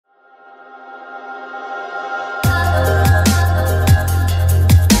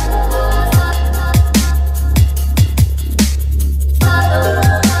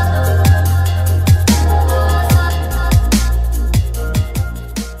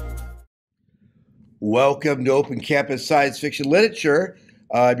Welcome to Open Campus Science Fiction Literature.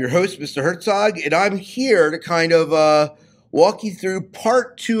 I'm your host, Mr. Herzog, and I'm here to kind of walk you through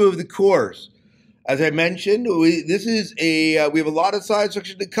part two of the course. As I mentioned, we have a lot of science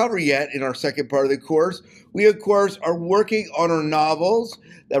fiction to cover yet in our second part of the course. We, of course, are working on our novels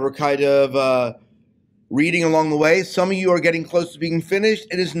that we're kind of reading along the way. Some of you are getting close to being finished.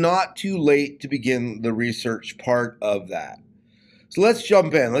 It is not too late to begin the research part of that. So let's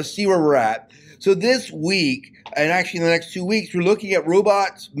jump in. Let's see where we're at. So this week, and actually in the next 2 weeks, we're looking at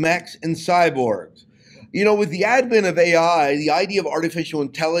robots, mechs, and cyborgs. You know, with the advent of AI, the idea of artificial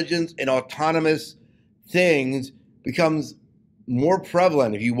intelligence and autonomous things becomes more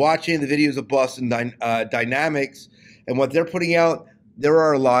prevalent. If you watch any of the videos of Boston Dynamics and what they're putting out, there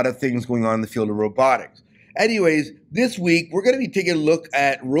are a lot of things going on in the field of robotics. Anyways, this week, we're going to be taking a look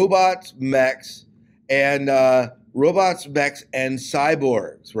at robots, mechs, and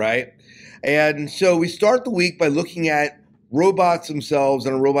cyborgs, right? And so we start the week by looking at robots themselves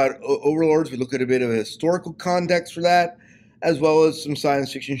and robot overlords. We look at a bit of a historical context for that, as well as some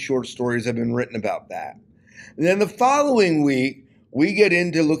science fiction short stories that have been written about that. And then the following week, we get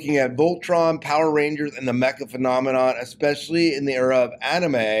into looking at Voltron, Power Rangers, and the mecha phenomenon, especially in the era of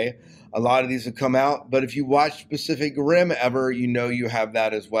anime. A lot of these have come out, but if you watch Pacific Rim ever, you know you have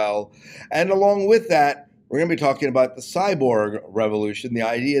that as well. And along with that, we're going to be talking about the cyborg revolution, the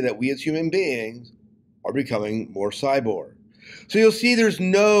idea that we as human beings are becoming more cyborg. So you'll see there's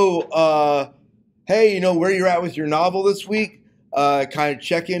no, hey, you know, where you're at with your novel this week, kind of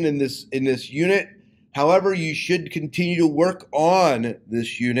check in this unit. However, you should continue to work on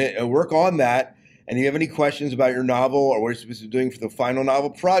this unit and work on that. And if you have any questions about your novel or what you're supposed to be doing for the final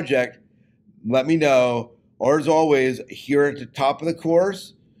novel project, let me know. Or as always, here at the top of the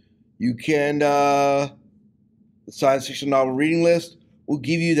course, you can... the science fiction novel reading list will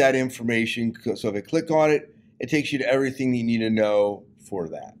give you that information. So if I click on it, it takes you to everything you need to know for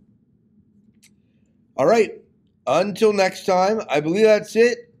that. All right. Until next time, I believe that's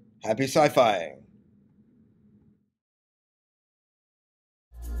it. Happy sci-fi.